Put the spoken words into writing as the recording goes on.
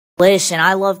Listen,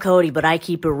 I love Cody, but I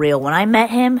keep it real. When I met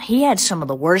him, he had some of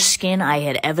the worst skin I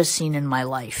had ever seen in my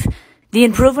life. The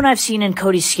improvement I've seen in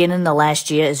Cody's skin in the last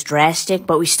year is drastic,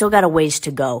 but we still got a ways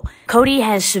to go. Cody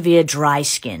has severe dry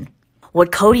skin.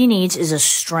 What Cody needs is a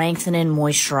strengthening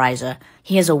moisturizer.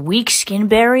 He has a weak skin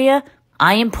barrier.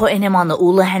 I am putting him on the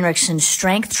Ole Henriksen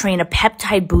Strength Trainer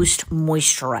Peptide Boost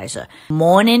Moisturizer.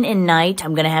 Morning and night,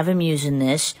 I'm going to have him using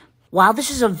this. While this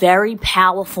is a very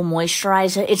powerful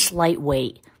moisturizer, it's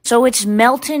lightweight. So it's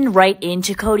melting right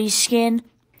into Cody's skin.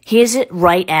 Here's it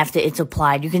right after it's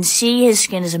applied. You can see his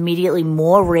skin is immediately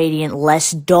more radiant, less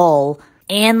dull,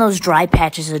 and those dry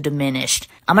patches are diminished.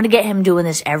 I'm going to get him doing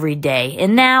this every day.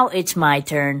 And now it's my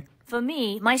turn. For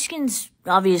me, my skin's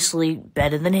obviously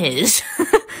better than his.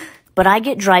 But I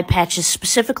get dry patches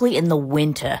specifically in the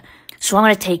winter. So I'm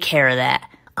going to take care of that.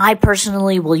 I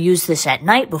personally will use this at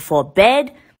night before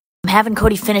bed. I'm having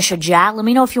Cody finish a jar. Let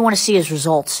me know if you want to see his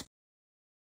results.